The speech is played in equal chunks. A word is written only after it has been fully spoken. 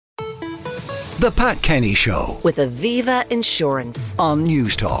The Pat Kenny Show with Aviva Insurance on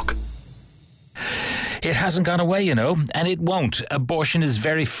News Talk. It hasn't gone away, you know, and it won't. Abortion is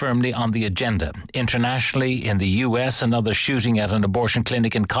very firmly on the agenda. Internationally, in the US, another shooting at an abortion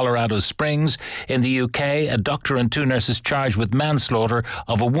clinic in Colorado Springs. In the UK, a doctor and two nurses charged with manslaughter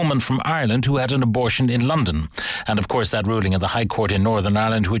of a woman from Ireland who had an abortion in London. And of course, that ruling in the High Court in Northern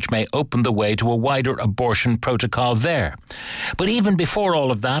Ireland, which may open the way to a wider abortion protocol there. But even before all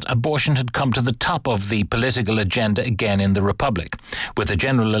of that, abortion had come to the top of the political agenda again in the Republic. With the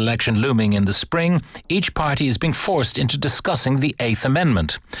general election looming in the spring, each party is being forced into discussing the Eighth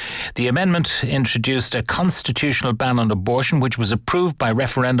Amendment. The amendment introduced a constitutional ban on abortion, which was approved by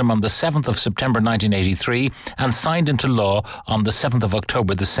referendum on the 7th of September 1983 and signed into law on the 7th of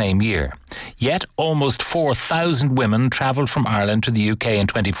October the same year. Yet, almost 4,000 women travelled from Ireland to the UK in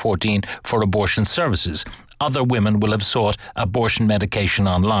 2014 for abortion services. Other women will have sought abortion medication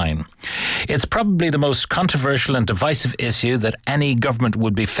online. It's probably the most controversial and divisive issue that any government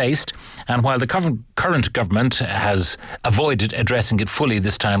would be faced, and while the current government has avoided addressing it fully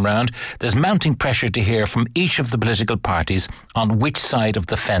this time round, there's mounting pressure to hear from each of the political parties on which side of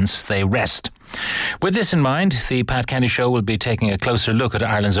the fence they rest. With this in mind, the Pat Kenny Show will be taking a closer look at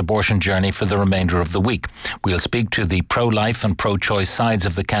Ireland's abortion journey for the remainder of the week. We'll speak to the pro-life and pro-choice sides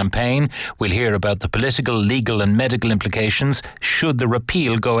of the campaign. We'll hear about the political, legal and medical implications should the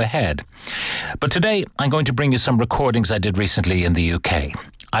repeal go ahead. But today, I'm going to bring you some recordings I did recently in the UK.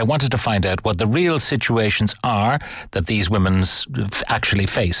 I wanted to find out what the real situations are that these women actually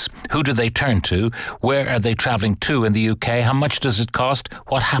face. Who do they turn to? Where are they travelling to in the UK? How much does it cost?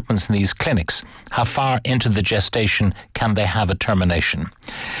 What happens in these clinics? How far into the gestation can they have a termination?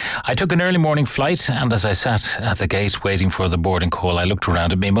 I took an early morning flight, and as I sat at the gate waiting for the boarding call, I looked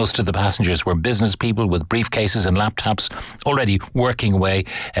around at me. Most of the passengers were business people with briefcases and laptops, already working away,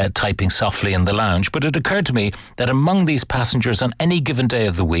 typing softly in the lounge. But it occurred to me that among these passengers on any given day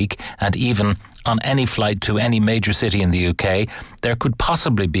of the week, and even on any flight to any major city in the UK, there could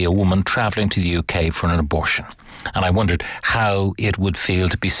possibly be a woman travelling to the UK for an abortion. And I wondered how it would feel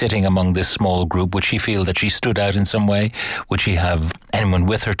to be sitting among this small group. Would she feel that she stood out in some way? Would she have anyone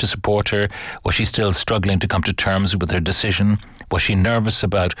with her to support her? Was she still struggling to come to terms with her decision? Was she nervous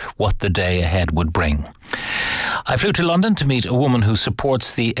about what the day ahead would bring? I flew to London to meet a woman who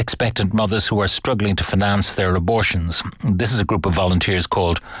supports the expectant mothers who are struggling to finance their abortions. This is a group of volunteers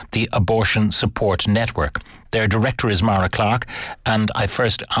called the Abortion Support Network. Their director is Mara Clark, and I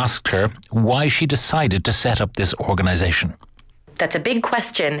first asked her why she decided to set up this organisation. That's a big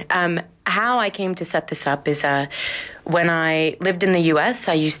question. How I came to set this up is when I lived in the US,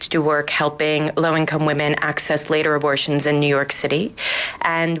 I used to do work helping low-income women access later abortions in New York City.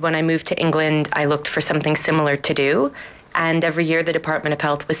 And when I moved to England, I looked for something similar to do. And every year the Department of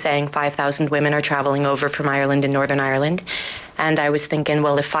Health was saying 5,000 women are traveling over from Ireland and Northern Ireland. And I was thinking,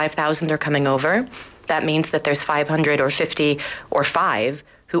 well, if 5,000 are coming over, that means that there's 500 or 50 or 5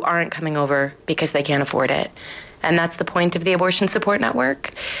 who aren't coming over because they can't afford it. And that's the point of the Abortion Support Network,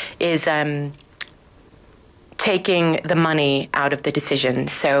 is taking the money out of the decision.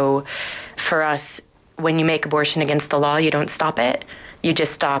 So for us, when you make abortion against the law, you don't stop it. You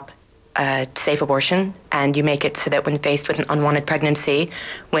just stop safe abortion, and you make it so that when faced with an unwanted pregnancy,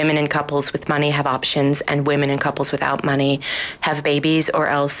 women and couples with money have options, and women and couples without money have babies, or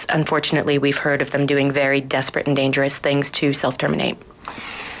else, unfortunately, we've heard of them doing very desperate and dangerous things to self-terminate.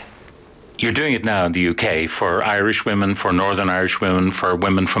 You're doing it now in the UK for Irish women, for Northern Irish women, for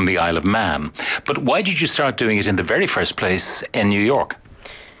women from the Isle of Man. But why did you start doing it in the very first place in New York?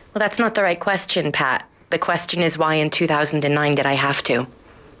 Well, that's not the right question, Pat. The question is, why in 2009 did I have to?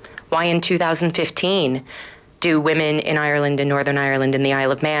 Why in 2015 do women in Ireland and Northern Ireland and the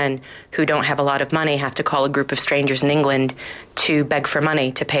Isle of Man who don't have a lot of money have to call a group of strangers in England to beg for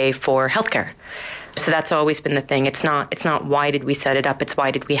money to pay for healthcare? So that's always been the thing. It's not why did we set it up, it's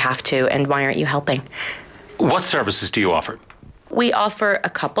why did we have to, and why aren't you helping? What services do you offer? We offer a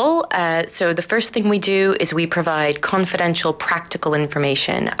couple. So the first thing we do is we provide confidential, practical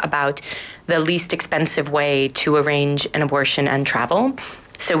information about the least expensive way to arrange an abortion and travel.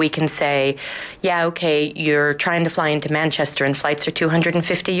 So we can say, yeah, okay, you're trying to fly into Manchester and flights are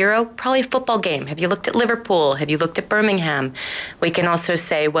 €250, probably a football game. Have you looked at Liverpool? Have you looked at Birmingham? We can also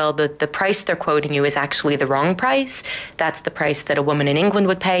say, well, the price they're quoting you is actually the wrong price. That's the price that a woman in England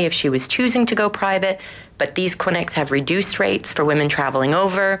would pay if she was choosing to go private. But these clinics have reduced rates for women traveling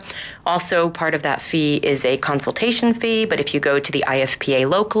over. Also, part of that fee is a consultation fee, but if you go to the IFPA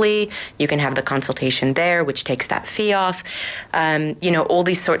locally, you can have the consultation there, which takes that fee off. All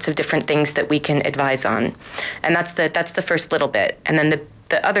these sorts of different things that we can advise on. And that's the first little bit. And then the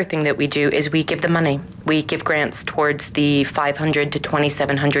the other thing that we do is we give the money. We give grants towards the 500 to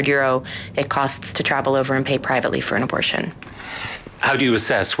 2,700 euro it costs to travel over and pay privately for an abortion. How do you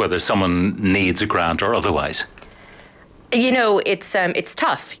assess whether someone needs a grant or otherwise? It's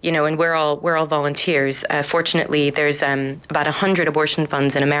tough, and we're all volunteers. Fortunately, there's about 100 abortion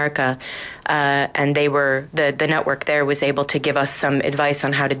funds in America, and the network there was able to give us some advice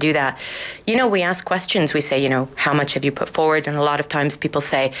on how to do that. We ask questions. We say, how much have you put forward? And a lot of times people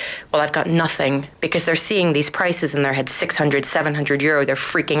say, well, I've got nothing, because they're seeing these prices in their head, 600, 700 euro. They're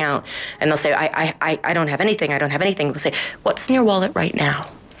freaking out, and they'll say, I don't have anything. I don't have anything. We'll say, what's in your wallet right now?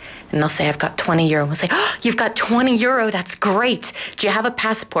 And they'll say, I've got 20 euro. We'll say, oh, you've got 20 euro. That's great. Do you have a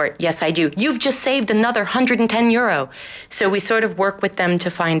passport? Yes, I do. You've just saved another 110 euro. So we sort of work with them to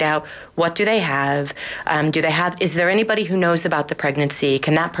find out, what do they have? Is there anybody who knows about the pregnancy?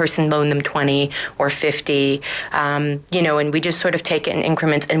 Can that person loan them 20 or 50? And we just sort of take it in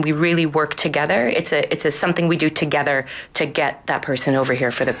increments, and we really work together. It's something we do together to get that person over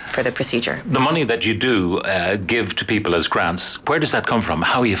here for the procedure. The money that you do give to people as grants, where does that come from?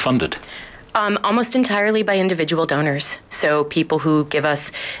 How are you funded? Almost entirely by individual donors. So people who give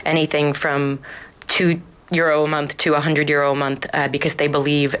us anything from €2 a month to €100 a month because they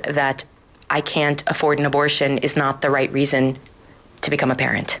believe that I can't afford an abortion is not the right reason to become a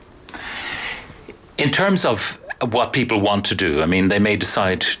parent. In terms of what people want to do, I mean, they may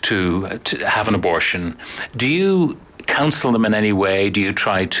decide to have an abortion. Do you counsel them in any way? Do you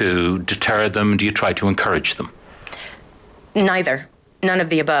try to deter them? Do you try to encourage them? Neither. None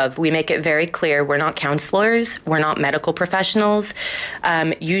of the above. We make it very clear we're not counselors, we're not medical professionals.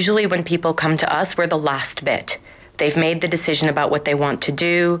 Usually when people come to us, we're the last bit. They've made the decision about what they want to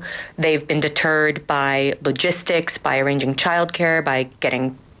do. They've been deterred by logistics, by arranging childcare, by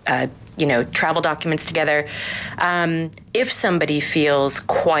getting travel documents together. If somebody feels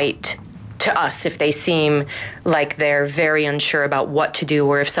to us, if they seem like they're very unsure about what to do,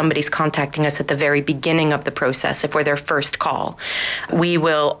 or if somebody's contacting us at the very beginning of the process, if we're their first call, we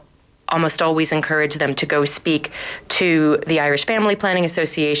will almost always encourage them to go speak to the Irish Family Planning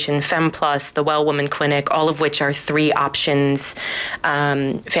Association, FemPlus, the Well Woman Clinic, all of which are 3 options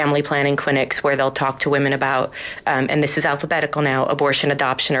family planning clinics where they'll talk to women about, and this is alphabetical now, abortion,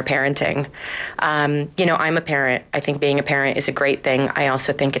 adoption, or parenting. I'm a parent. I think being a parent is a great thing. I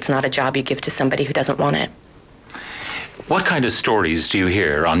also think it's not a job you give to somebody who doesn't want it. What kind of stories do you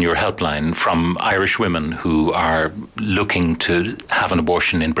hear on your helpline from Irish women who are looking to have an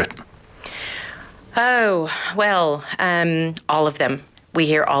abortion in Britain? Oh, well, all of them. We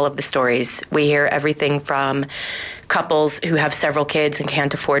hear all of the stories. We hear everything from couples who have several kids and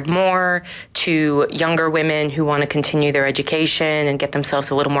can't afford more, to younger women who want to continue their education and get themselves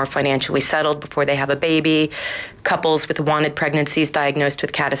a little more financially settled before they have a baby, couples with wanted pregnancies diagnosed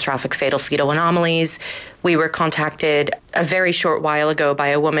with catastrophic fatal fetal anomalies. We were contacted a very short while ago by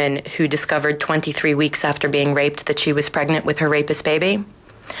a woman who discovered 23 weeks after being raped that she was pregnant with her rapist baby.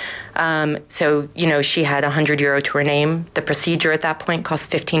 She had €100 to her name. The procedure at that point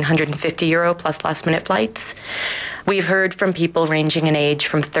cost €1,550 plus last-minute flights. We've heard from people ranging in age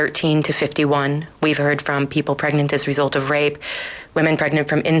from 13 to 51. We've heard from people pregnant as a result of rape, women pregnant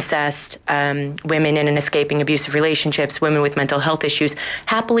from incest, women in and escaping abusive relationships, women with mental health issues,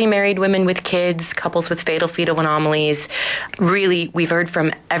 happily married women with kids, couples with fatal fetal anomalies. Really, we've heard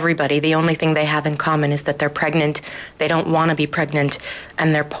from everybody. The only thing they have in common is that they're pregnant, they don't want to be pregnant,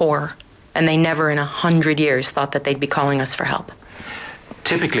 and they're poor. And they never in 100 years thought that they'd be calling us for help.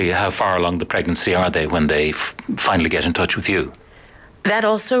 Typically, how far along the pregnancy are they when they finally get in touch with you? That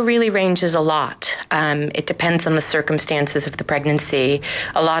also really ranges a lot. It depends on the circumstances of the pregnancy.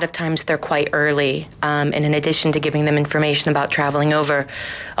 A lot of times they're quite early. And in addition to giving them information about traveling over,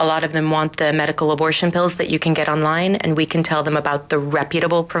 a lot of them want the medical abortion pills that you can get online, and we can tell them about the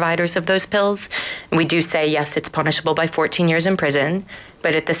reputable providers of those pills. And we do say, yes, it's punishable by 14 years in prison.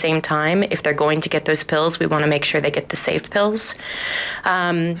 But at the same time, if they're going to get those pills, we want to make sure they get the safe pills.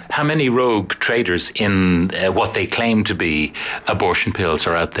 How many rogue traders in what they claim to be abortion pills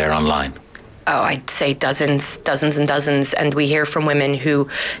are out there online? Oh, I'd say dozens and dozens. And we hear from women who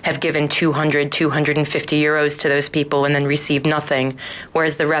have given 200, 250 euros to those people and then received nothing,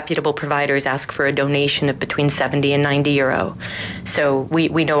 whereas the reputable providers ask for a donation of between 70 and 90 euro. So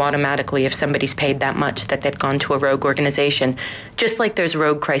we know automatically if somebody's paid that much that they've gone to a rogue organization. Just like there's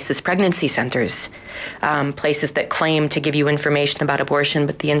rogue crisis pregnancy centers, places that claim to give you information about abortion,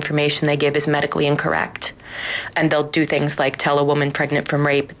 but the information they give is medically incorrect. And they'll do things like tell a woman pregnant from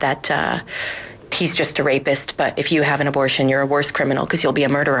rape that he's just a rapist, but if you have an abortion, you're a worse criminal because you'll be a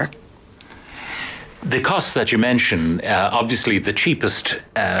murderer. The costs that you mention, obviously the cheapest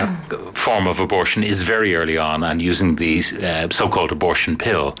form of abortion is very early on and using the so-called abortion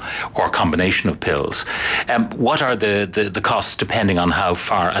pill or combination of pills. What are the costs depending on how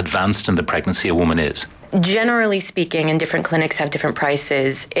far advanced in the pregnancy a woman is? Generally speaking, and different clinics have different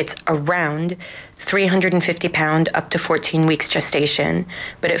prices, it's around £350 up to 14 weeks gestation.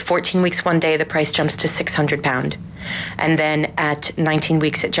 But at 14 weeks one day, the price jumps to £600. And then at 19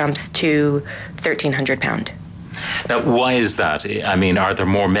 weeks, it jumps to £1,300. Now, why is that? I mean, are there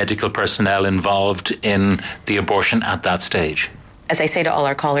more medical personnel involved in the abortion at that stage? As I say to all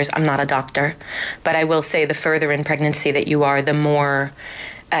our callers, I'm not a doctor, but I will say the further in pregnancy that you are, the more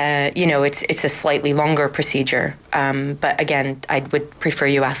it's a slightly longer procedure. But again, I would prefer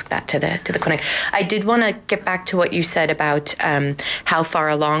you ask that to the clinic. I did want to get back to what you said about how far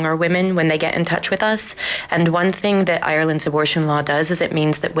along are women when they get in touch with us. And one thing that Ireland's abortion law does is it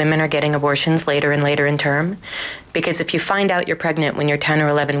means that women are getting abortions later and later in term. Because if you find out you're pregnant when you're 10 or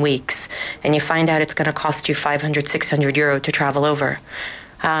 11 weeks, and you find out it's going to cost you 500, 600 euro to travel over,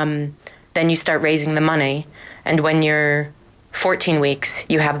 then you start raising the money. And when you're 14 weeks,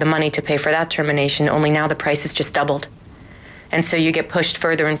 you have the money to pay for that termination, only now the price has just doubled. And so you get pushed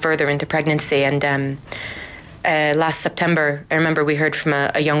further and further into pregnancy. And last September, I remember we heard from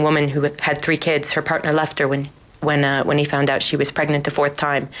a young woman who had 3 kids. Her partner left her when he found out she was pregnant the 4th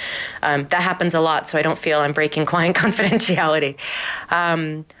time. That happens a lot, so I don't feel I'm breaking client confidentiality.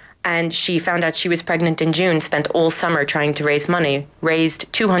 And she found out she was pregnant in June, spent all summer trying to raise money,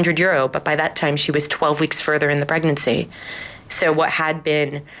 raised 200 euro, but by that time she was 12 weeks further in the pregnancy. So what had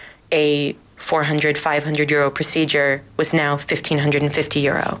been a 400, 500 euro procedure was now 1,550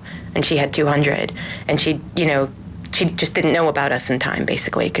 euro, and she had 200. And she just didn't know about us in time,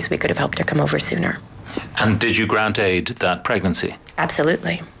 basically, because we could have helped her come over sooner. And did you grant aid that pregnancy?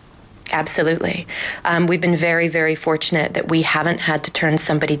 Absolutely. Absolutely. We've been very, very fortunate that we haven't had to turn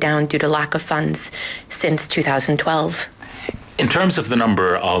somebody down due to lack of funds since 2012. In terms of the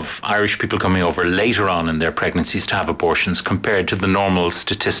number of Irish people coming over later on in their pregnancies to have abortions compared to the normal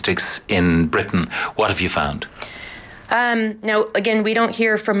statistics in Britain, what have you found? Now, again, we don't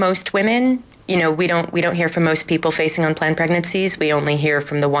hear from most women. We don't hear from most people facing unplanned pregnancies. We only hear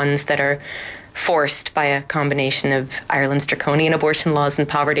from the ones that are forced by a combination of Ireland's draconian abortion laws and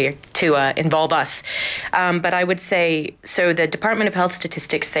poverty to involve us. But I would say, so the Department of Health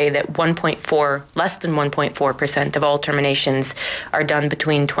statistics say that less than 1.4% of all terminations are done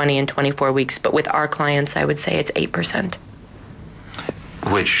between 20 and 24 weeks. But with our clients, I would say it's 8%.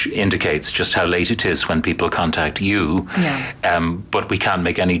 Which indicates just how late it is when people contact you. Yeah. But we can't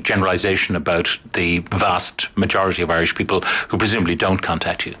make any generalization about the vast majority of Irish people who presumably don't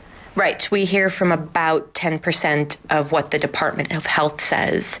contact you. Right. We hear from about 10% of what the Department of Health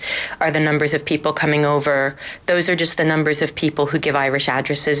says are the numbers of people coming over. Those are just the numbers of people who give Irish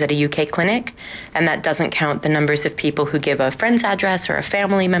addresses at a UK clinic. And that doesn't count the numbers of people who give a friend's address or a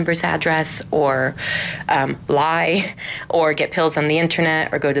family member's address or lie or get pills on the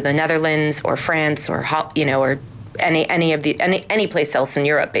internet or go to the Netherlands or France or any place else in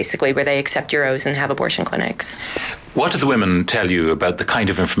Europe, basically, where they accept euros and have abortion clinics. What do the women tell you about the kind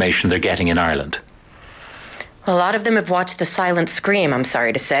of information they're getting in Ireland? A lot of them have watched The Silent Scream, I'm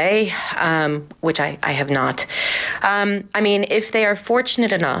sorry to say, which I have not. If they are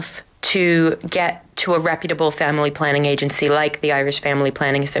fortunate enough to get to a reputable family planning agency like the Irish Family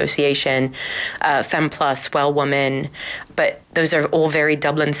Planning Association, FemPlus, Well Woman, but those are all very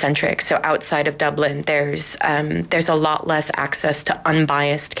Dublin-centric. So outside of Dublin, there's a lot less access to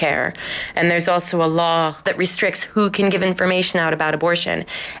unbiased care. And there's also a law that restricts who can give information out about abortion,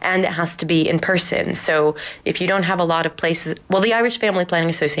 and it has to be in person. So if you don't have a lot of places, well, the Irish Family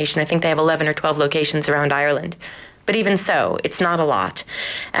Planning Association, I think they have 11 or 12 locations around Ireland. But even so, it's not a lot.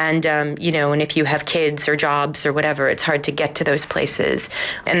 And, and if you have kids or jobs or whatever, it's hard to get to those places.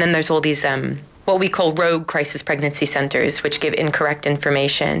 And then there's all these what we call rogue crisis pregnancy centers, which give incorrect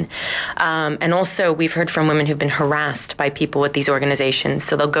information. And also, we've heard from women who've been harassed by people with these organizations.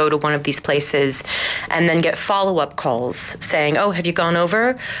 So they'll go to one of these places and then get follow-up calls saying, oh, have you gone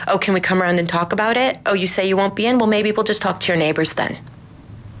over? Oh, can we come around and talk about it? Oh, you say you won't be in? Well, maybe we'll just talk to your neighbors then.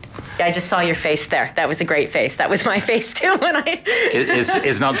 I just saw your face there. That was a great face. That was my face too when I...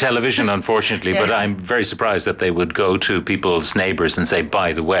 It's not television, unfortunately, yeah. But I'm very surprised that they would go to people's neighbours and say,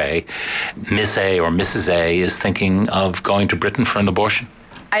 by the way, Miss A or Mrs. A is thinking of going to Britain for an abortion.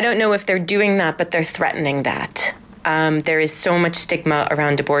 I don't know if they're doing that, but they're threatening that. There is so much stigma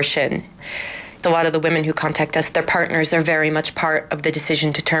around abortion. A lot of the women who contact us, their partners are very much part of the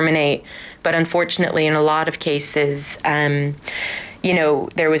decision to terminate. But unfortunately, in a lot of cases,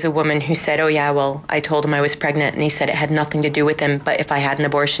 There was a woman who said, oh yeah, well, I told him I was pregnant, and he said it had nothing to do with him, but if I had an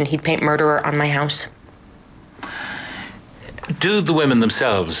abortion, he'd paint murderer on my house. Do the women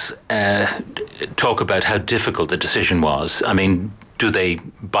themselves talk about how difficult the decision was? I mean, do they,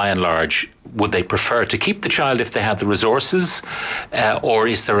 by and large, would they prefer to keep the child if they had the resources, or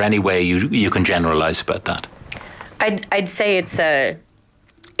is there any way you can generalize about that? I'd say it's a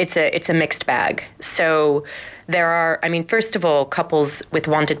mixed bag. So there are, first of all, couples with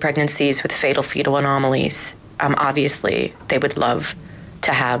wanted pregnancies with fatal fetal anomalies. Obviously, they would love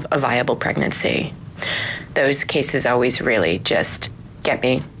to have a viable pregnancy. Those cases always really just get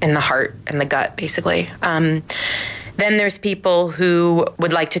me in the heart and the gut, basically. Then there's people who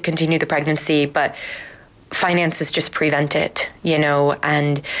would like to continue the pregnancy, but finances just prevent it,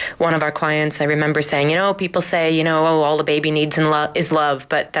 and one of our clients, I remember saying, people say, oh, all the baby needs is love,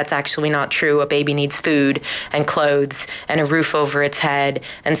 but that's actually not true. A baby needs food and clothes and a roof over its head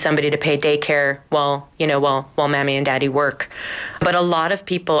and somebody to pay daycare while mommy and daddy work. But a lot of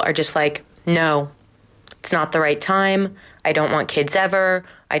people are just like, no, it's not the right time. I don't want kids ever.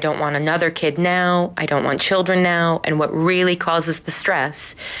 I don't want another kid now. I don't want children now. And what really causes the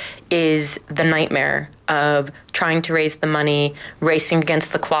stress is the nightmare of trying to raise the money, racing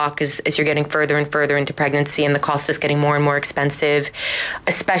against the clock as you're getting further and further into pregnancy, and the cost is getting more and more expensive,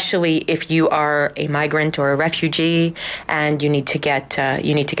 especially if you are a migrant or a refugee and you need to get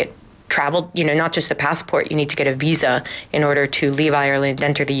traveled, not just a passport, you need to get a visa in order to leave Ireland,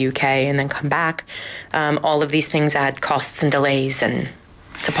 enter the UK, and then come back. All of these things add costs and delays, and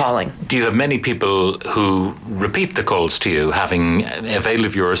it's appalling. Do you have many people who repeat the calls to you, having availed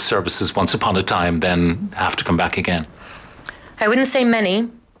of your services once upon a time, then have to come back again? I wouldn't say many.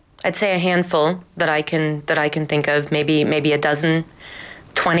 I'd say a handful that I can think of, maybe a dozen,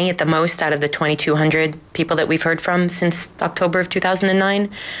 20 at the most out of the 2,200 people that we've heard from since October of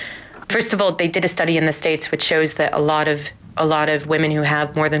 2009. First of all, they did a study in the States which shows that a lot of women who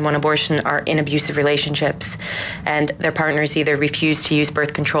have more than one abortion are in abusive relationships, and their partners either refuse to use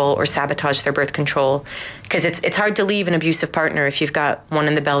birth control or sabotage their birth control, because it's hard to leave an abusive partner if you've got one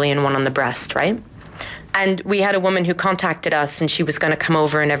in the belly and one on the breast, right? And we had a woman who contacted us, and she was going to come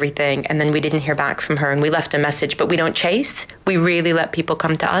over and everything, and then we didn't hear back from her, and we left a message, but we don't chase. We really let people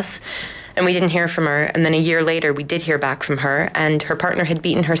come to us. And we didn't hear from her. And then a year later, we did hear back from her, and her partner had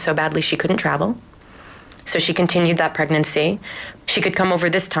beaten her so badly she couldn't travel. So she continued that pregnancy. She could come over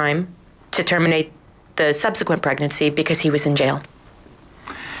this time to terminate the subsequent pregnancy because he was in jail.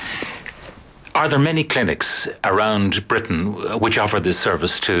 Are there many clinics around Britain which offer this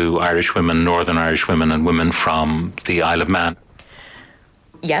service to Irish women, Northern Irish women, and women from the Isle of Man?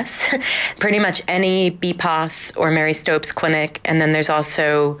 Yes, pretty much any BPAS or Mary Stopes clinic, and then there's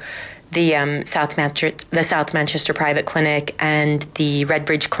also the South Manchester Private Clinic and the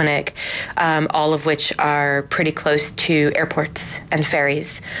Redbridge Clinic, all of which are pretty close to airports and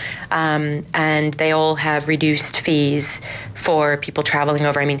ferries. And they all have reduced fees for people traveling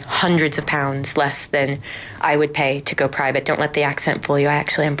over. Hundreds of pounds less than I would pay to go private. Don't let the accent fool you. I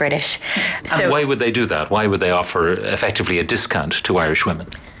actually am British. And why would they do that? Why would they offer effectively a discount to Irish women?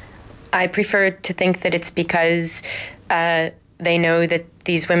 I prefer to think that it's because they know that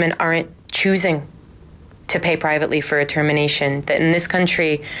these women aren't choosing to pay privately for a termination. That in this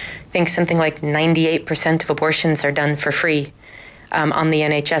country, I think something like 98% of abortions are done for free. On the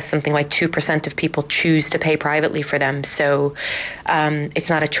NHS, something like 2% of people choose to pay privately for them. So it's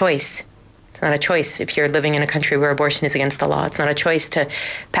not a choice. It's not a choice if you're living in a country where abortion is against the law. It's not a choice to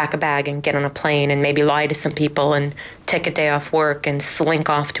pack a bag and get on a plane and maybe lie to some people and take a day off work and slink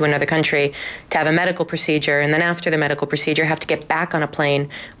off to another country to have a medical procedure, and then after the medical procedure have to get back on a plane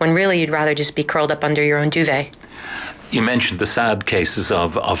when really you'd rather just be curled up under your own duvet. You mentioned the sad cases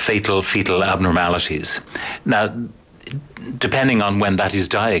of fatal fetal abnormalities. Now, depending on when that is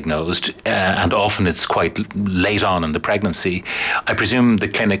diagnosed, and often it's quite late on in the pregnancy, I presume the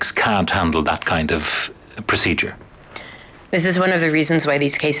clinics can't handle that kind of procedure. This is one of the reasons why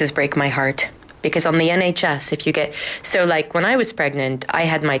these cases break my heart. Because on the NHS, if you get... So like when I was pregnant, I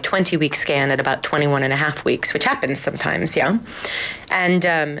had my 20-week scan at about 21 and a half weeks, which happens sometimes, yeah?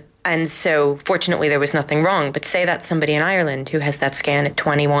 And so fortunately there was nothing wrong. But say that's somebody in Ireland who has that scan at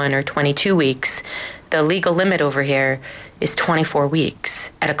 21 or 22 weeks. The legal limit over here is 24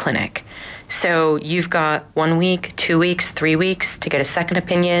 weeks at a clinic. So you've got 1 week, 2 weeks, 3 weeks to get a second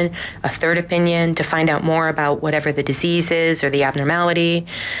opinion, a third opinion, to find out more about whatever the disease is or the abnormality,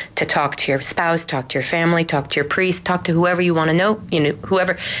 to talk to your spouse, talk to your family, talk to your priest, talk to whoever you want to know,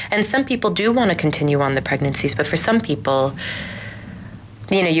 whoever. And some people do want to continue on the pregnancies, but for some people,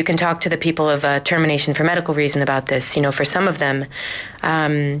 you can talk to the people of termination for medical reason about this. For some of them,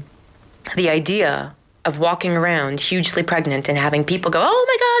 the idea of walking around hugely pregnant and having people go, oh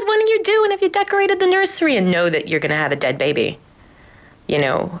my God, what are you doing? Have you decorated the nursery? And know that you're going to have a dead baby,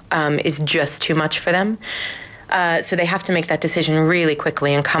 is just too much for them. So they have to make that decision really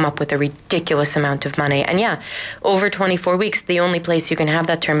quickly and come up with a ridiculous amount of money. And yeah, over 24 weeks, the only place you can have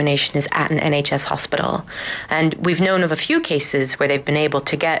that termination is at an NHS hospital. And we've known of a few cases where they've been able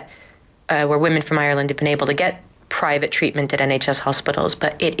to get, where women from Ireland have been able to get private treatment at NHS hospitals,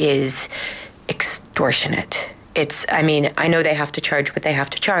 but it is extortionate. I know they have to charge what they have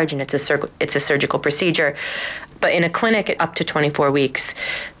to charge, and it's a surgical procedure. But in a clinic up to 24 weeks,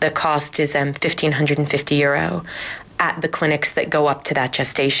 the cost is €1,550 at the clinics that go up to that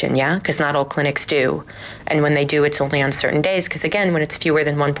gestation, yeah? Because not all clinics do. And when they do, it's only on certain days. Because again, when it's fewer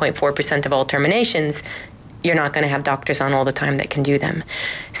than 1.4% of all terminations, you're not going to have doctors on all the time that can do them.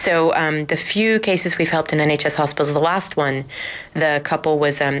 So the few cases we've helped in NHS hospitals, the last one, the couple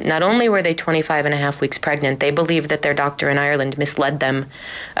was, not only were they 25 and a half weeks pregnant, they believed that their doctor in Ireland misled them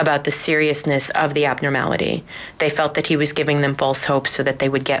about the seriousness of the abnormality. They felt that he was giving them false hope so that they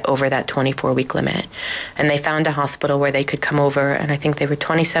would get over that 24-week limit. And they found a hospital where they could come over, and I think they were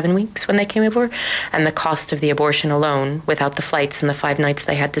 27 weeks when they came over, and the cost of the abortion alone, without the flights and the 5 nights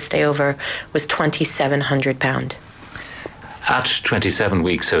they had to stay over, was £2,700. At 27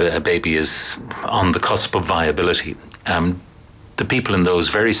 weeks, a baby is on the cusp of viability. The people in those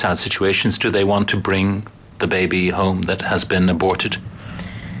very sad situations, do they want to bring the baby home that has been aborted?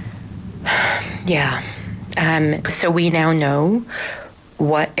 Yeah. So we now know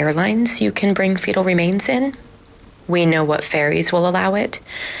what airlines you can bring fetal remains in. We know what ferries will allow it.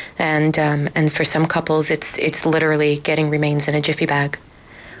 And for some couples, it's literally getting remains in a jiffy bag.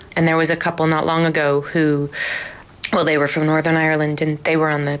 And there was a couple not long ago who, well, they were from Northern Ireland, and they were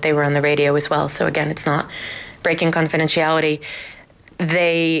on the radio as well. So again, it's not breaking confidentiality.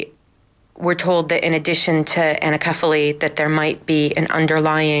 They were told that in addition to anencephaly, that there might be an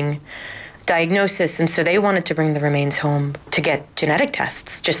underlying diagnosis, and so they wanted to bring the remains home to get genetic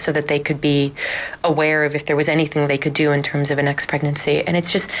tests, just so that they could be aware of if there was anything they could do in terms of a next pregnancy. And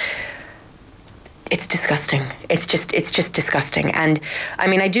it's disgusting. It's just disgusting. And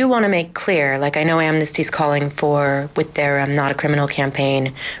I do want to make clear, I know Amnesty's calling for, with their Not a Criminal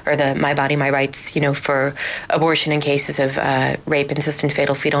campaign, or the My Body, My Rights, for abortion in cases of rape, incest, and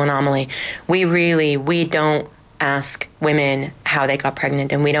fatal fetal anomaly. We don't ask women how they got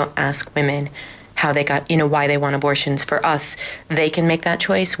pregnant, and we don't ask women how they got, why they want abortions. For us, they can make that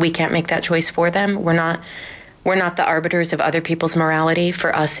choice. We can't make that choice for them. We're not the arbiters of other people's morality.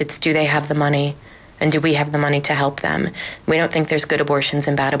 For us, it's, do they have the money? And do we have the money to help them? We don't think there's good abortions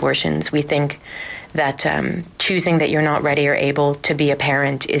and bad abortions. We think that choosing that you're not ready or able to be a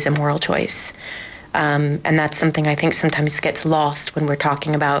parent is a moral choice. And that's something I think sometimes gets lost when we're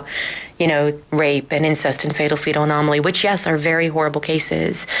talking about, rape and incest and fatal fetal anomaly, which, yes, are very horrible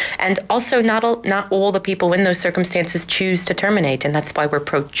cases. And also not all the people in those circumstances choose to terminate, and that's why we're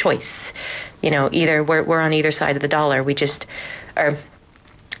pro-choice. Either we're on either side of the dollar. We just are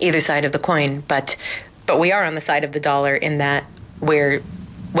either side of the coin, but we are on the side of the dollar in that when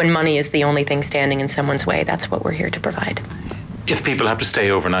money is the only thing standing in someone's way, that's what we're here to provide. If people have to stay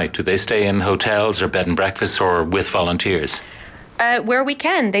overnight, do they stay in hotels or bed and breakfasts or with volunteers? Where we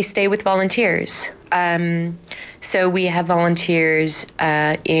can, they stay with volunteers. So we have volunteers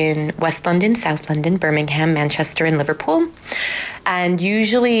in West London, South London, Birmingham, Manchester, and Liverpool. And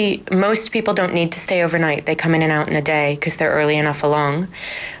usually most people don't need to stay overnight. They come in and out in a day because they're early enough along.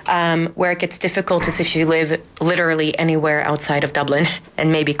 Where it gets difficult is if you live literally anywhere outside of Dublin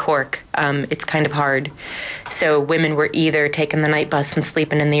and maybe Cork. It's kind of hard. So women were either taking the night bus and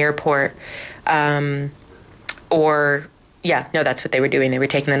sleeping in the airport, that's what they were doing. They were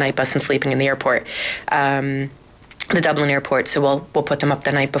taking the night bus and sleeping in the airport. The Dublin airport, so we'll put them up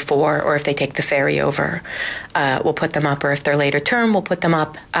the night before, or if they take the ferry over, we'll put them up, or if they're later term, we'll put them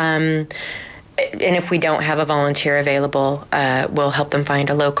up. And if we don't have a volunteer available, we'll help them find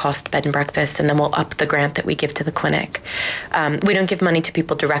a low-cost bed and breakfast, and then we'll up the grant that we give to the clinic. We don't give money to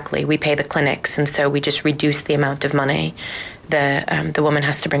people directly. We pay the clinics, and so we just reduce the amount of money the woman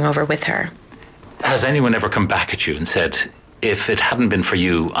has to bring over with her. Has anyone ever come back at you and said, if it hadn't been for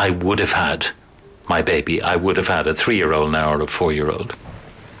you, I would have had my baby, I would have had a 3-year-old now or a 4-year-old?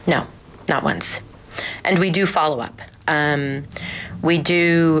 No, not once. And we do follow up. We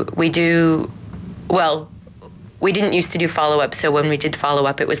do, well, We didn't used to do follow-up, so when we did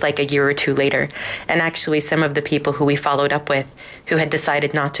follow-up, it was like a year or two later. And actually, some of the people who we followed up with who had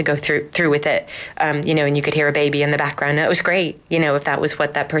decided not to go through with it, and you could hear a baby in the background. And it was great. If that was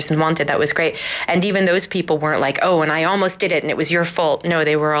what that person wanted, that was great. And even those people weren't like, oh, and I almost did it, and it was your fault. No,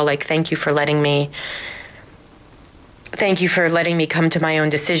 they were all like, thank you for letting me come to my own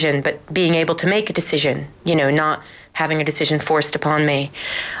decision, but being able to make a decision, not having a decision forced upon me.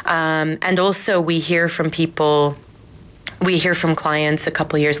 And also we hear from clients a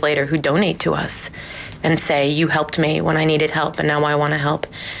couple years later who donate to us and say, you helped me when I needed help, and now I want to help.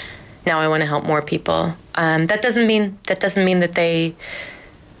 Now I want to help more people. That doesn't mean that they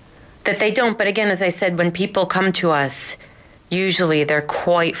don't. But again, as I said, when people come to us, usually they're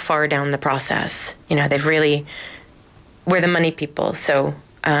quite far down the process. We're the money people, so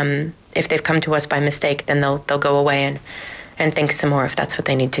if they've come to us by mistake, then they'll go away and think some more if that's what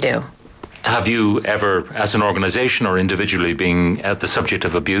they need to do. Have you ever, as an organisation or individually, been at the subject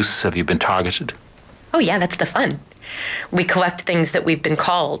of abuse? Have you been targeted? Oh yeah, that's the fun. We collect things that we've been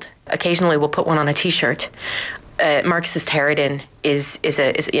called. Occasionally we'll put one on a T-shirt. Marxist harridan is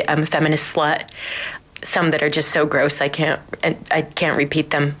I'm a feminist slut. Some that are just so gross I can't repeat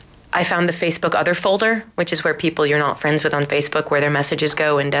them. I found the Facebook other folder, which is where people you're not friends with on Facebook, where their messages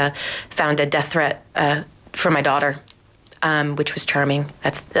go, and found a death threat for my daughter, which was charming.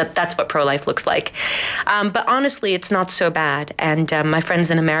 That's what pro-life looks like. But honestly, it's not so bad. And my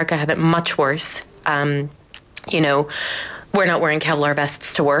friends in America have it much worse. We're not wearing Kevlar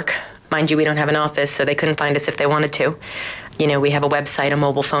vests to work. Mind you, we don't have an office, so they couldn't find us if they wanted to. We have a website, a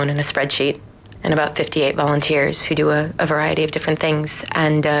mobile phone, and a spreadsheet, and about 58 volunteers who do a variety of different things,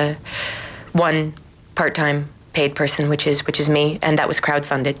 and one part-time paid person, which is me, and that was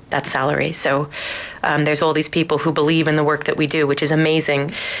crowdfunded, that salary. So there's all these people who believe in the work that we do, which is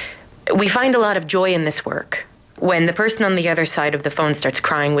amazing. We find a lot of joy in this work. When the person on the other side of the phone starts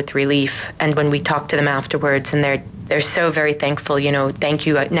crying with relief, and when we talk to them afterwards, and they're so very thankful, thank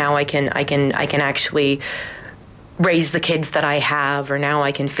you, now I can actually raise the kids that I have, or now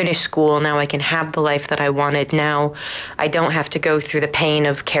I can finish school, now I can have the life that I wanted, now I don't have to go through the pain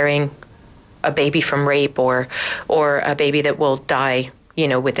of carrying a baby from rape or a baby that will die,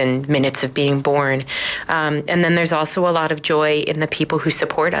 within minutes of being born. And then there's also a lot of joy in the people who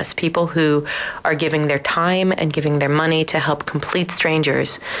support us, people who are giving their time and giving their money to help complete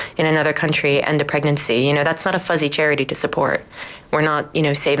strangers in another country end a pregnancy. That's not a fuzzy charity to support. We're not,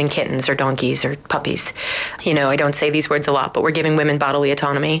 saving kittens or donkeys or puppies. I don't say these words a lot, but we're giving women bodily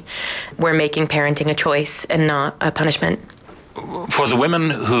autonomy. We're making parenting a choice and not a punishment. For the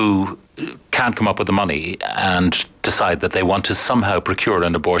women who can't come up with the money and decide that they want to somehow procure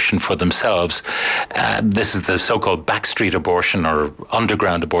an abortion for themselves, this is the so-called backstreet abortion or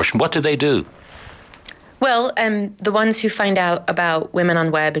underground abortion. What do they do? Well, the ones who find out about Women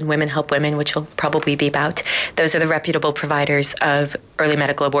on Web and Women Help Women, which will probably be about, those are the reputable providers of early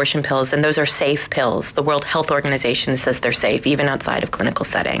medical abortion pills, and those are safe pills. The World Health Organization says they're safe, even outside of clinical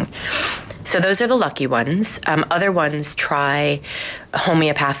setting. So those are the lucky ones. Other ones try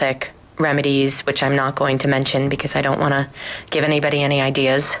homeopathic remedies, which I'm not going to mention because I don't want to give anybody any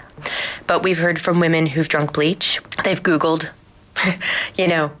ideas. But we've heard from women who've drunk bleach. They've Googled,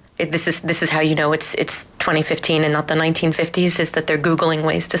 this is how you know it's 2015 and not the 1950s, is that they're Googling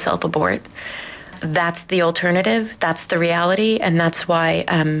ways to self-abort. That's the alternative. That's the reality. And that's why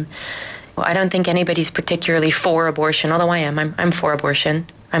I don't think anybody's particularly for abortion, although I am. I'm for abortion.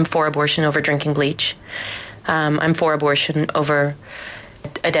 I'm for abortion over drinking bleach. I'm for abortion over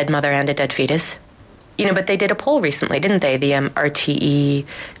a dead mother and a dead fetus. But they did a poll recently, didn't they? The RTE,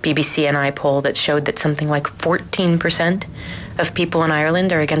 BBC and I poll that showed that something like 14% of people in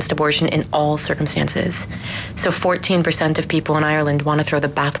Ireland are against abortion in all circumstances. So 14% of people in Ireland want to throw the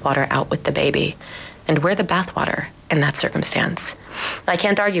bathwater out with the baby. And we're the bathwater in that circumstance. I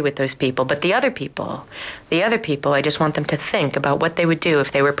can't argue with those people, but the other people, I just want them to think about what they would do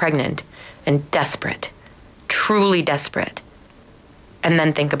if they were pregnant and desperate, truly desperate, and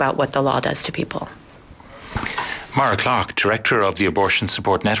then think about what the law does to people. Mara Clark, Director of the Abortion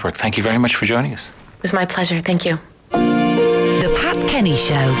Support Network, thank you very much for joining us. It was my pleasure. Thank you. The Pat Kenny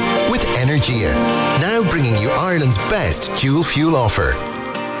Show. With Energia, now bringing you Ireland's best dual fuel offer.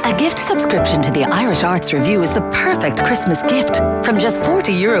 A gift subscription to the Irish Arts Review is the perfect Christmas gift. From just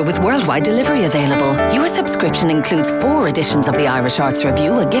 €40 with worldwide delivery available. Your subscription includes 4 editions of the Irish Arts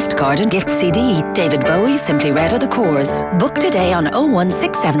Review, a gift card and gift CD, David Bowie, Simply Red or The Corrs. Book today on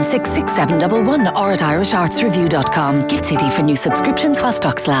 016766711 or at irishartsreview.com. Gift CD for new subscriptions while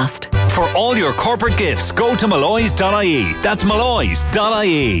stocks last. For all your corporate gifts, go to Malloys.ie. That's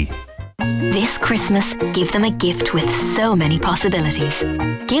Malloys.ie. This Christmas, give them a gift with so many possibilities.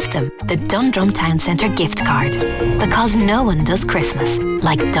 Give them the Dundrum Town Centre gift card. Because no one does Christmas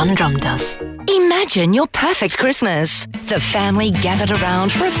like Dundrum does. Imagine your perfect Christmas. The family gathered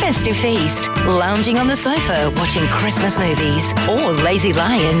around for a festive feast, lounging on the sofa, watching Christmas movies, or lazy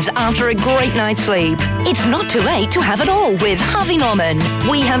lions after a great night's sleep. It's not too late to have it all with Harvey Norman.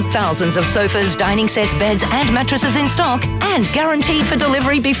 We have thousands of sofas, dining sets, beds and mattresses in stock and guaranteed for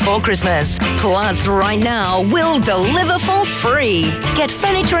delivery before Christmas. Plus, right now, we'll deliver for free. Get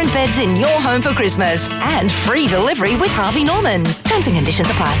furniture and beds in your home for Christmas and free delivery with Harvey Norman. Terms and conditions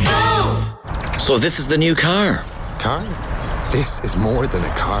apply. So this is the new car? Car? This is more than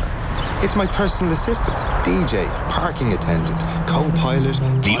a car. It's my personal assistant, DJ, parking attendant, co-pilot.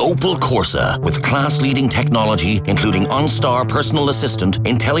 The Opel Corsa, with class-leading technology, including OnStar personal assistant,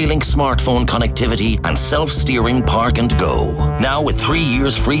 IntelliLink smartphone connectivity, and self-steering park and go. Now with 3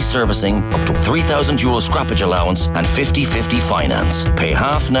 years free servicing, up to €3,000 scrappage allowance, and 50/50 finance. Pay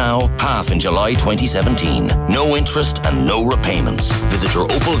half now, half in July 2017. No interest and no repayments. Visit your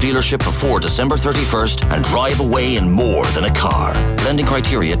Opel dealership before December 31st and drive away in more than a car. Lending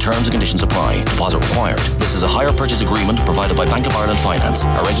criteria, terms and conditions apply. Deposit required. This is a hire purchase agreement provided by Bank of Ireland Finance,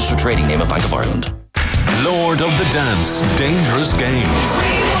 a registered trading name of Bank of Ireland. Lord of the Dance, Dangerous Games.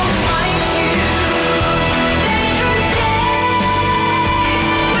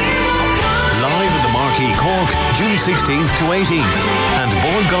 Live in the Marquee Cork, June 16th to 18th. And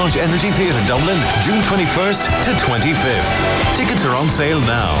Borgosh Energy Theatre Dublin, June 21st to 25th. Tickets are on sale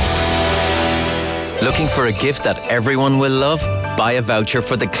now. Looking for a gift that everyone will love? Buy a voucher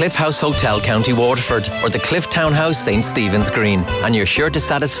for the Cliff House Hotel, County Waterford, or the Cliff Townhouse, St. Stephen's Green, and you're sure to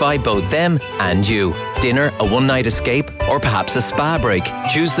satisfy both them and you. Dinner, a one-night escape, or perhaps a spa break.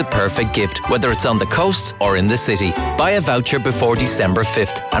 Choose the perfect gift, whether it's on the coast or in the city. Buy a voucher before December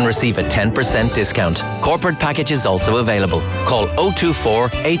 5th and receive a 10% discount. Corporate package is also available. Call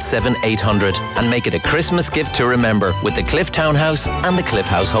 024 87800 and make it a Christmas gift to remember with the Cliff Townhouse and the Cliff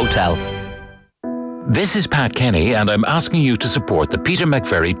House Hotel. This is Pat Kenny, and I'm asking you to support the Peter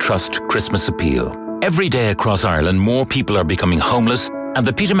McVerry Trust Christmas Appeal. Every day across Ireland, more people are becoming homeless, and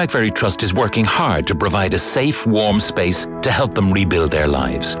the Peter McVerry Trust is working hard to provide a safe, warm space to help them rebuild their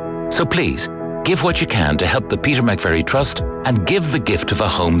lives. So please, give what you can to help the Peter McVerry Trust and give the gift of a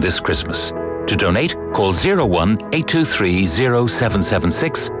home this Christmas. To donate, call 01 823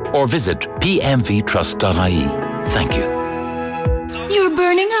 0776 or visit pmvtrust.ie. Thank you. You're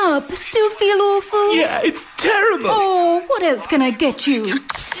burning up. Still feel awful? Yeah, it's terrible. Oh, what else can I get you?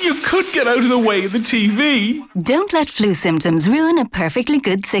 You could get out of the way of the TV. Don't let flu symptoms ruin a perfectly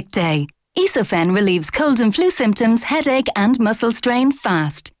good sick day. Isofen relieves cold and flu symptoms, headache and muscle strain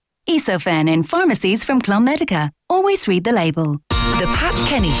fast. Isofen in pharmacies from Clonmedica. Always read the label. The Pat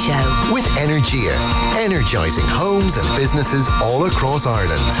Kenny Show. With Energia, energising homes and businesses all across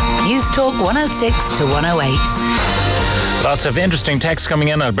Ireland. News Talk 106 to 108. Lots of interesting texts coming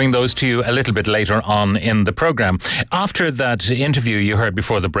in. I'll bring those to you a little bit later on in the programme. After that interview you heard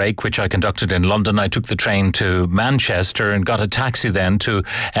before the break, which I conducted in London, I took the train to Manchester and got a taxi then to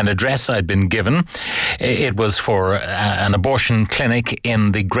an address I'd been given. It was for an abortion clinic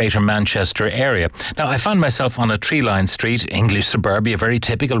in the Greater Manchester area. Now, I found myself on a tree-lined street, English suburbia, very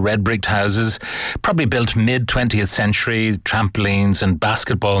typical red-bricked houses, probably built mid-20th century, trampolines and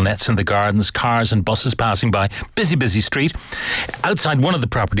basketball nets in the gardens, cars and buses passing by. Busy, busy street. Outside one of the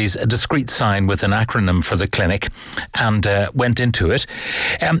properties, a discreet sign with an acronym for the clinic, and went into it.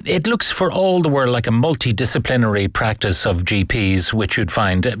 It looks for all the world like a multidisciplinary practice of GPs, which you'd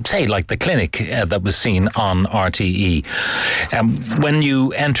find, say, like the clinic that was seen on RTE. When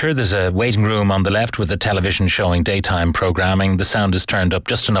you enter, there's a waiting room on the left with a television showing daytime programming. The sound is turned up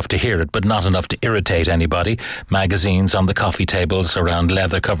just enough to hear it, but not enough to irritate anybody. Magazines on the coffee tables around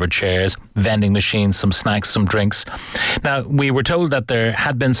leather-covered chairs, vending machines, some snacks, some drinks. Now, we were told that there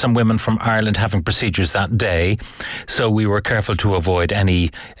had been some women from Ireland having procedures that day, so we were careful to avoid any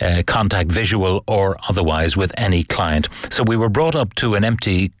contact, visual or otherwise, with any client. So we were brought up to an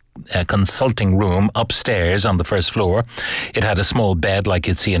empty consulting room upstairs on the first floor. It had a small bed like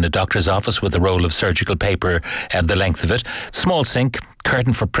you'd see in a doctor's office with a roll of surgical paper the length of it, small sink,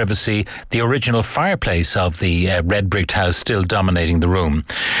 curtain for privacy, the original fireplace of the red bricked house still dominating the room.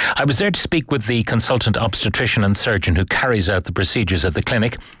 I was there to speak with the consultant obstetrician and surgeon who carries out the procedures at the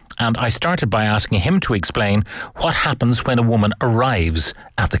clinic, and I started by asking him to explain what happens when a woman arrives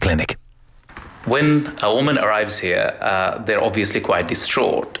at the clinic. When a woman arrives here, they're obviously quite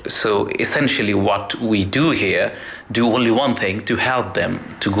distraught. So essentially what we do here, do only one thing, to help them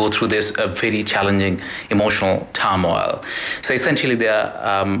to go through this very challenging emotional turmoil. So essentially they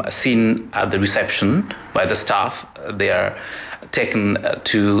are seen at the reception by the staff. They are taken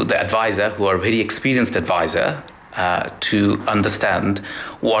to the advisor, who are a very experienced advisor, to understand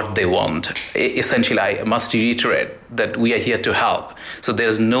what they want. Essentially, I must reiterate that we are here to help. So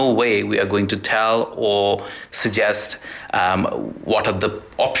there's no way we are going to tell or suggest what are the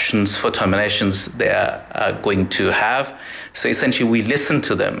options for terminations they are going to have. So essentially, we listen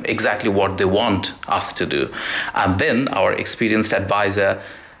to them, exactly what they want us to do. And then our experienced advisor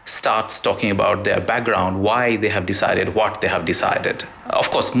starts talking about their background, why they have decided what they have decided. Of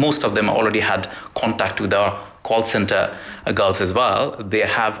course, most of them already had contact with our call center girls as well. They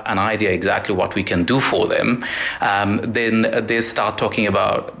have an idea exactly what we can do for them. Then they start talking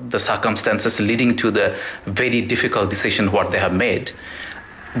about the circumstances leading to the very difficult decision what they have made.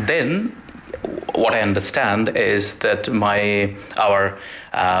 Then what I understand is that our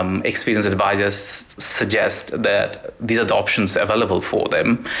experienced advisors suggest that these are the options available for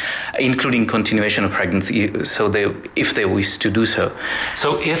them, including continuation of pregnancy, so if they wish to do so.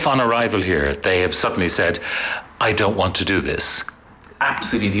 So if on arrival here they have suddenly said, I don't want to do this?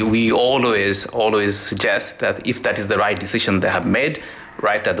 Absolutely. We always suggest that if that is the right decision they have made,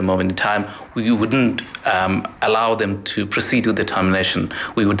 right at the moment in time, we wouldn't allow them to proceed with the termination.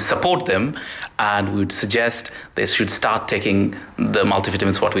 We would support them, and we would suggest they should start taking the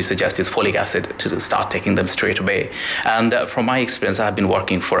multivitamins. What we suggest is folic acid, to start taking them straight away. And from my experience, I have been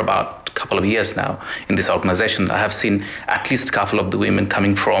working for about a couple of years now in this organization. I have seen at least a couple of the women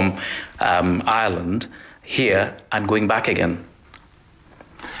coming from Ireland here and going back again.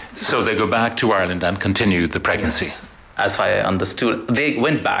 So they go back to Ireland and continue the pregnancy? Yes. As I understood, they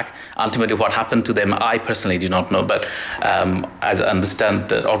went back. Ultimately, what happened to them, I personally do not know. But as I understand,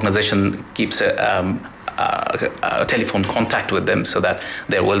 the organization keeps a telephone contact with them so that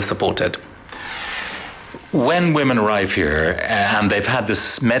they're well supported. When women arrive here and they've had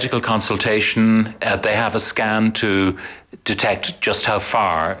this medical consultation, they have a scan to detect just how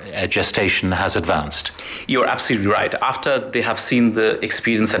far gestation has advanced. You're absolutely right. After they have seen the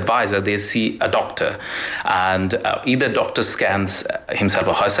experienced advisor, they see a doctor, and either doctor scans himself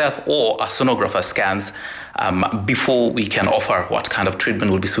or herself, or a sonographer scans before we can offer what kind of treatment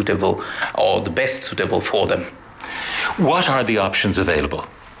will be suitable or the best suitable for them. What are the options available?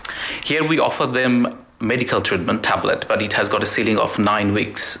 Here we offer them medical treatment tablet, but it has got a ceiling of 9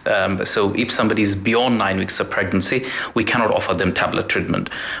 weeks. So if somebody is beyond 9 weeks of pregnancy, we cannot offer them tablet treatment.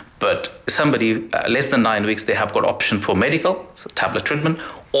 But somebody less than 9 weeks, they have got option for medical, so tablet treatment,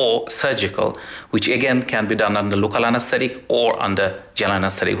 or surgical, which again can be done under local anesthetic or under general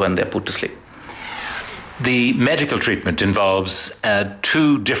anesthetic when they're put to sleep. The medical treatment involves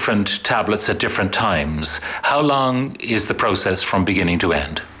 2 different tablets at different times. How long is the process from beginning to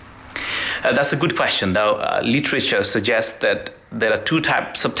end? That's a good question. Now, literature suggests that there are 2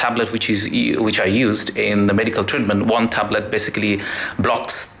 types of tablets which are used in the medical treatment. One tablet basically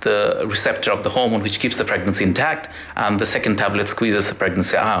blocks the receptor of the hormone, which keeps the pregnancy intact, and the second tablet squeezes the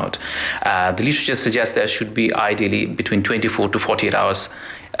pregnancy out. The literature suggests there should be ideally between 24 to 48 hours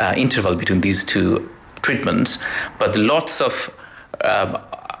interval between these 2 treatments, but lots of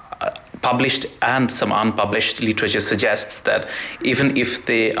published and some unpublished literature suggests that even if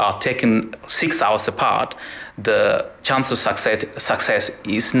they are taken 6 hours apart, the chance of success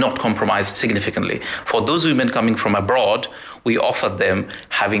is not compromised significantly. For those women coming from abroad, we offer them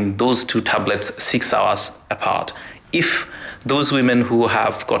having those 2 tablets 6 hours apart. If those women who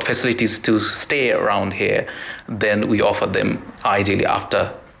have got facilities to stay around here, then we offer them ideally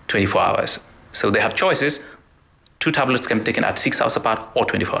after 24 hours. So they have choices. 2 tablets can be taken at 6 hours apart or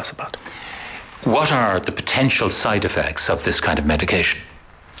 24 hours apart. What are the potential side effects of this kind of medication?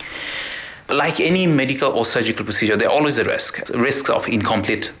 Like any medical or surgical procedure, there are always a risk. Risks of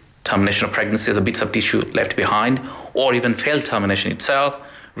incomplete termination of pregnancy, the bits of tissue left behind, or even failed termination itself,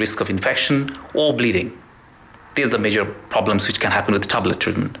 risk of infection or bleeding. These are the major problems which can happen with tablet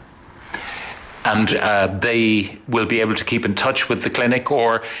treatment. And they will be able to keep in touch with the clinic,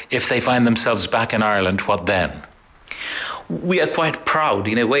 or if they find themselves back in Ireland, what then? We are quite proud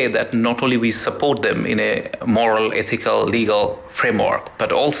in a way that not only we support them in a moral, ethical, legal framework,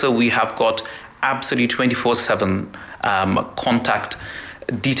 but also we have got absolutely 24/7 contact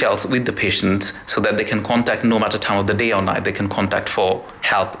details with the patients so that they can contact no matter time of the day or night. They can contact for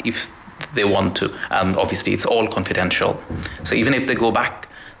help if they want to. And obviously it's all confidential. So even if they go back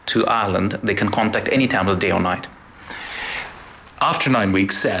to Ireland, they can contact any time of the day or night. After 9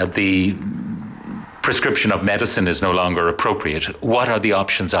 weeks, the prescription of medicine is no longer appropriate, what are the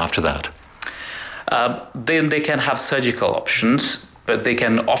options after that? Then they can have surgical options, but they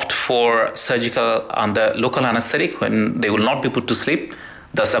can opt for surgical under local anesthetic when they will not be put to sleep,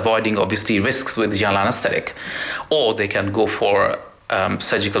 thus avoiding obviously risks with general anesthetic. Or they can go for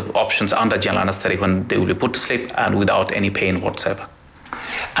surgical options under general anesthetic when they will be put to sleep and without any pain whatsoever.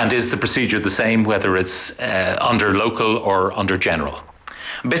 And is the procedure the same whether it's under local or under general?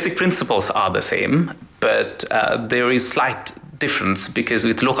 Basic principles are the same, but there is slight difference because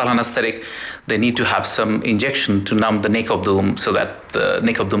with local anesthetic, they need to have some injection to numb the neck of the womb so that the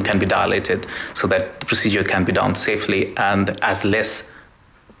neck of the womb can be dilated so that the procedure can be done safely and as less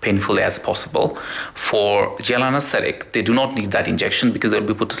painfully as possible. For general anesthetic, they do not need that injection because they'll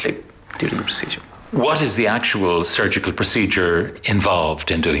be put to sleep during the procedure. What is the actual surgical procedure involved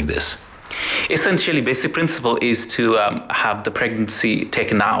in doing this? Essentially, basic principle is to have the pregnancy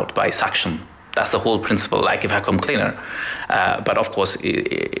taken out by suction. That's the whole principle, like a vacuum cleaner, but of course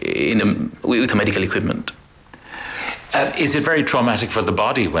with medical equipment. Is it very traumatic for the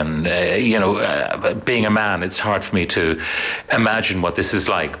body when, being a man, it's hard for me to imagine what this is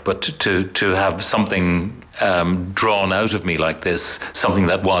like, but to have something drawn out of me like this, something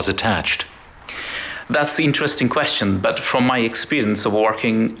that was attached? That's an interesting question, but from my experience of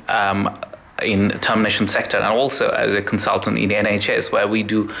working in termination sector and also as a consultant in the NHS, where we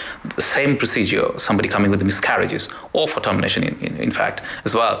do the same procedure, somebody coming with miscarriages or for termination in fact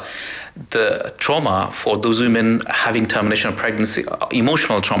as well, the trauma for those women having termination of pregnancy,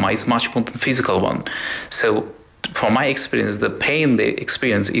 emotional trauma is much more than the physical one. So from my experience, the pain they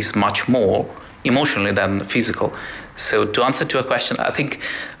experience is much more emotionally than physical. So to answer to your question, I think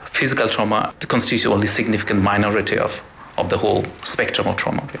physical trauma constitutes only a significant minority of the whole spectrum of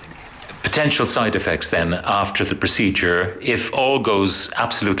trauma. Potential side effects then after the procedure, if all goes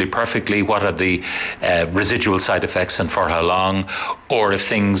absolutely perfectly, what are the residual side effects and for how long? Or if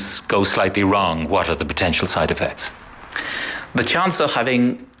things go slightly wrong, what are the potential side effects? The chance of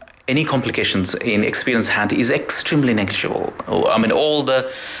having any complications in experienced hand is extremely negligible. I mean, all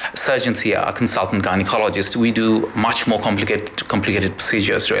the surgeons here are consultant gynecologists. We do much more complicated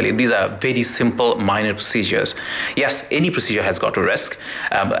procedures, really. These are very simple, minor procedures. Yes, any procedure has got a risk,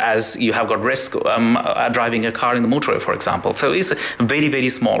 as you have got risk driving a car in the motorway, for example. So it's a very, very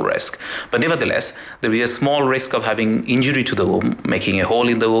small risk. But nevertheless, there is a small risk of having injury to the womb, making a hole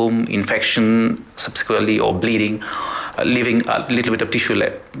in the womb, infection subsequently, or bleeding, leaving a little bit of tissue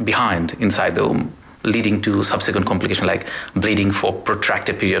behind inside the womb, leading to subsequent complications like bleeding for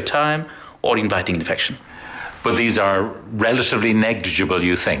protracted period of time or inviting infection. But these are relatively negligible,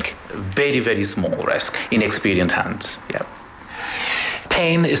 you think? Very, very small risk in experienced hands, yeah.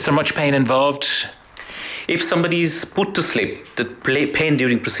 Pain, is there much pain involved? If somebody is put to sleep, the pain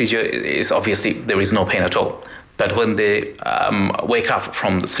during procedure is obviously, there is no pain at all. But when they wake up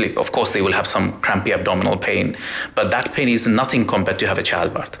from the sleep, of course, they will have some crampy abdominal pain. But that pain is nothing compared to have a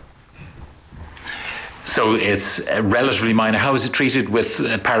childbirth. So it's relatively minor. How is it treated with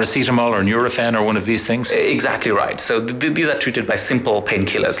paracetamol or Nurofen or one of these things? Exactly right. So these are treated by simple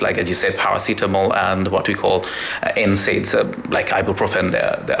painkillers, like, as you said, paracetamol and what we call NSAIDs, like ibuprofen.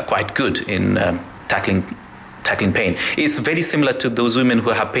 They're quite good in tackling pain. It's very similar to those women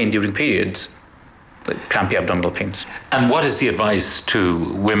who have pain during periods, the crampy abdominal pains. And what is the advice to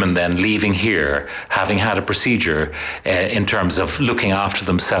women then leaving here, having had a procedure, in terms of looking after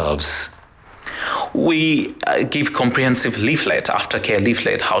themselves? We give comprehensive leaflet, aftercare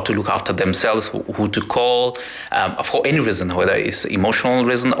leaflet, how to look after themselves, who to call for any reason, whether it's emotional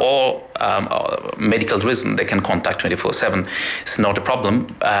reason or medical reason. They can contact 24/7. It's not a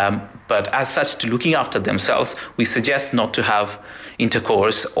problem. But as such, to looking after themselves, we suggest not to have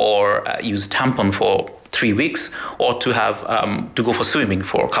intercourse or use tampon for 3 weeks, or to have to go for swimming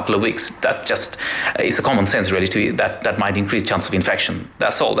for a couple of weeks. That just is a common sense, really, that might increase chance of infection.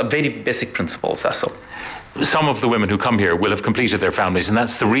 That's all. The very basic principles. That's all. Some of the women who come here will have completed their families, and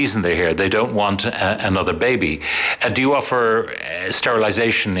that's the reason they're here. They don't want another baby. Do you offer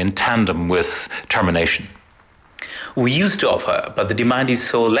sterilization in tandem with termination? We used to offer, but the demand is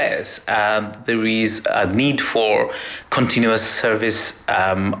so less, and there is a need for continuous service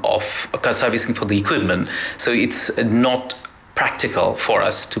of servicing for the equipment. So it's not practical for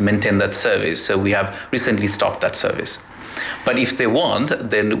us to maintain that service. So we have recently stopped that service. But if they want,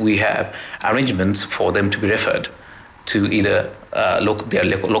 then we have arrangements for them to be referred to either their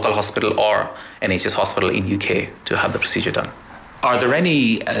local hospital or NHS hospital in UK to have the procedure done. Are there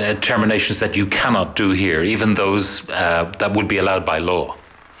any terminations that you cannot do here, even those that would be allowed by law?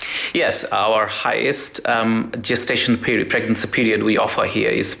 Yes, our highest gestation period, pregnancy period we offer here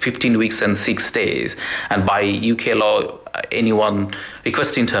is 15 weeks and 6 days. And by UK law, anyone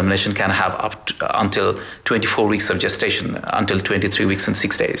requesting termination can have up to, until 24 weeks of gestation, until 23 weeks and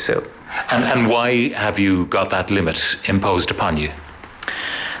 6 days. So, and why have you got that limit imposed upon you?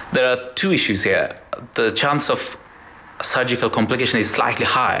 There are two issues here. The chance of surgical complication is slightly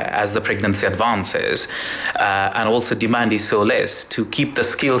higher as the pregnancy advances, and also demand is so less. To keep the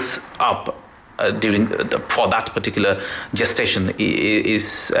skills up for that particular gestation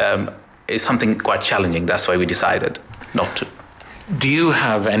is something quite challenging. That's why we decided not to. Do you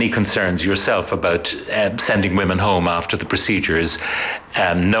have any concerns yourself about sending women home after the procedures,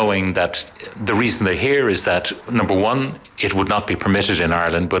 knowing that the reason they're here is that, number one, it would not be permitted in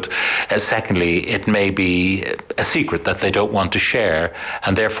Ireland, but secondly, it may be a secret that they don't want to share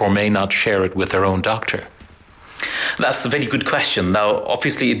and therefore may not share it with their own doctor? That's a very good question. Now,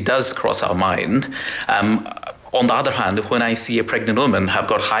 obviously, it does cross our mind. On the other hand, when I see a pregnant woman have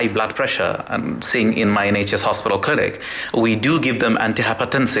got high blood pressure and seeing in my NHS hospital clinic, we do give them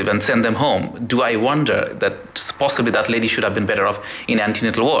antihypertensive and send them home. Do I wonder that possibly that lady should have been better off in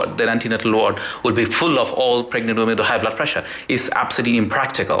antenatal ward? Then antenatal ward will be full of all pregnant women with high blood pressure. It's absolutely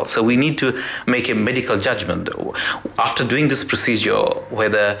impractical. So we need to make a medical judgment. After doing this procedure,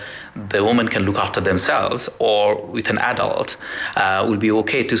 whether the woman can look after themselves or with an adult, will be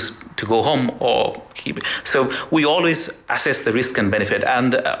okay to go home or keep it. So we always assess the risk and benefit,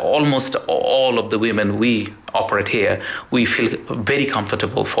 and almost all of the women we operate here, we feel very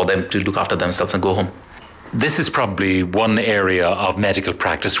comfortable for them to look after themselves and go home. This is probably one area of medical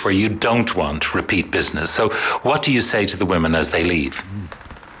practice where you don't want repeat business. So what do you say to the women as they leave?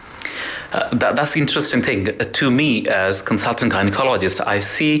 That's the interesting thing. To me, as consultant gynecologist, I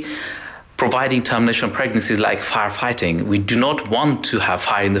see providing termination of pregnancies like firefighting. We do not want to have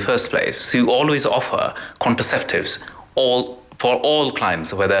fire in the first place. So you always offer contraceptives for all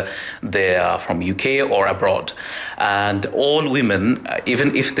clients, whether they are from UK or abroad. And all women,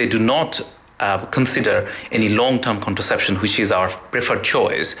 even if they do not consider any long-term contraception, which is our preferred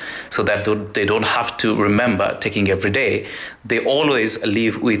choice, so that they don't have to remember taking every day, they always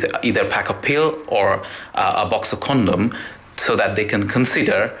leave with either a pack of pill or a box of condom, so that they can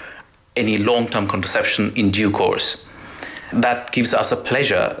consider any long-term contraception in due course. That gives us a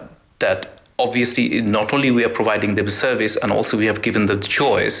pleasure that obviously not only we are providing them service, and also we have given them the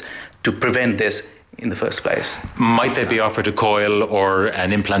choice to prevent this in the first place. Might they be offered a coil or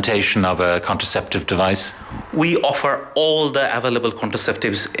an implantation of a contraceptive device? We offer all the available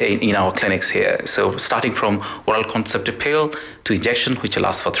contraceptives in our clinics here. So starting from oral contraceptive pill to injection, which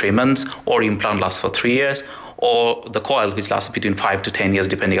lasts for 3 months, or implant lasts for 3 years, or the coil, which lasts between 5 to 10 years,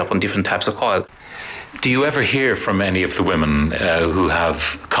 depending upon different types of coil. Do you ever hear from any of the women who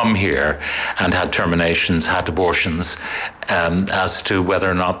have come here and had terminations, had abortions, as to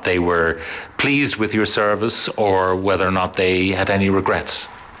whether or not they were pleased with your service or whether or not they had any regrets?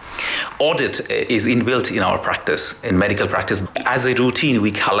 Audit is inbuilt in our practice, in medical practice. As a routine,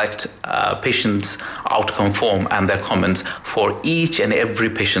 we collect patients' outcome form and their comments for each and every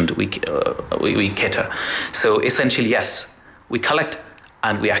patient we cater. So essentially, yes, we collect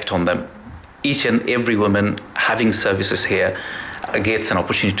and we act on them. Each and every woman having services here gets an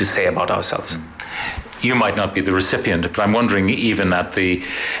opportunity to say about ourselves. You might not be the recipient, but I'm wondering, even at the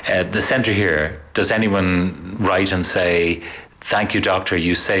centre here, does anyone write and say, "Thank you, doctor,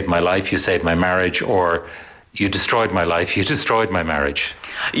 you saved my life, you saved my marriage," or "You destroyed my life, you destroyed my marriage"?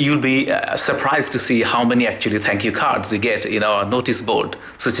 You'll be surprised to see how many actually thank you cards we get in our notice board.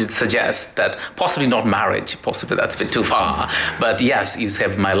 So it suggests that possibly not marriage, possibly that's a bit too far, but yes, you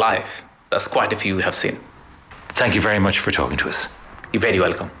saved my life. That's quite a few we have seen. Thank you very much for talking to us. You're very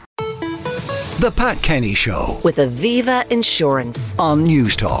welcome. The Pat Kenny Show with Aviva Insurance on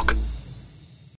News Talk.